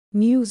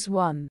News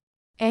 1.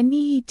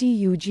 NEET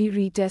UG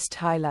retest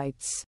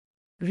highlights.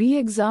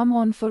 Re-exam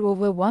on for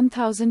over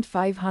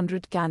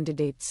 1,500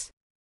 candidates.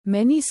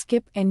 Many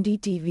skip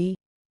NDTV.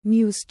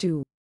 News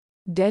 2.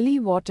 Delhi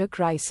water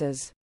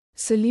crisis.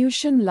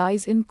 Solution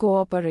lies in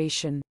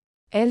cooperation.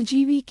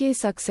 VK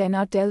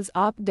Saxena tells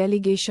AAP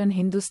delegation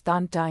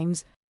Hindustan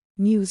Times.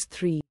 News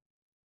 3.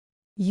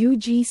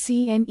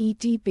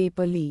 UGC-NET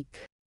paper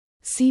leak.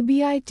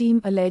 CBI team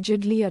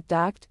allegedly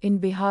attacked in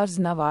Bihar's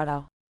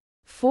Nawada.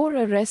 4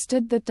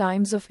 arrested. The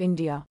Times of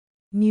India.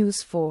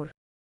 News 4.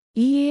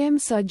 EAM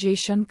S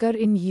Jaishankar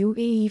in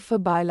UAE for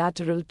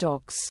bilateral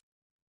talks.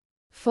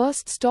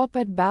 First stop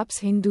at BAPS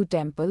Hindu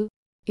temple.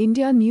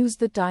 India News.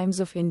 The Times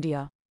of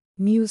India.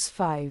 News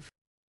 5.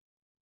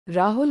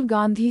 Rahul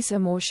Gandhi's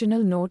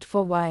emotional note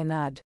for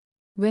Wayanad.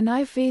 When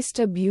I faced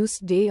abuse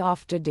day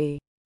after day.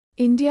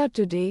 India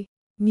Today.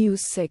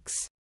 News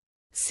 6.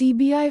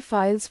 CBI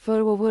files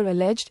for over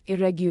alleged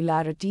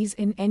irregularities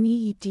in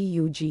NEET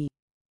UG.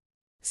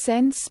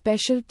 Sends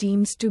special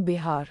teams to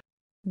Bihar.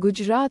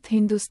 Gujarat.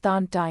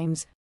 Hindustan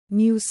Times.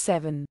 News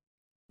 7.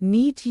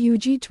 NEET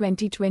UG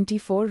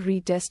 2024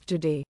 retest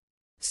today.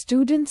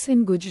 Students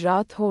in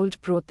Gujarat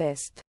hold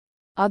protest.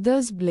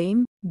 Others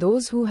blame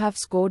those who have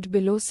scored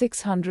below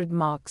 600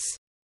 marks.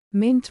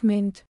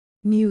 Mint.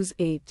 News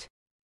 8.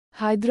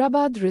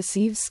 Hyderabad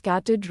receives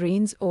scattered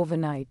rains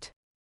overnight.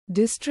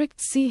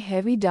 Districts see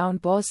heavy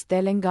downpours.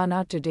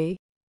 Telangana Today.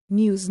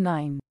 News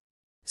 9.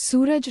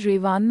 Suraj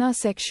Revanna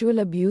sexual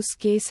abuse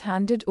case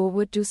handed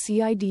over to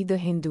CID. The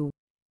Hindu.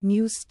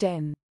 News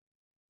 10.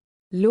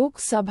 Lok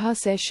Sabha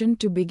session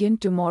to begin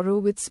tomorrow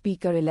with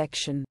speaker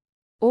election.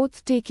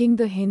 Oath taking.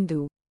 The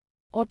Hindu.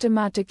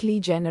 Automatically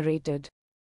generated.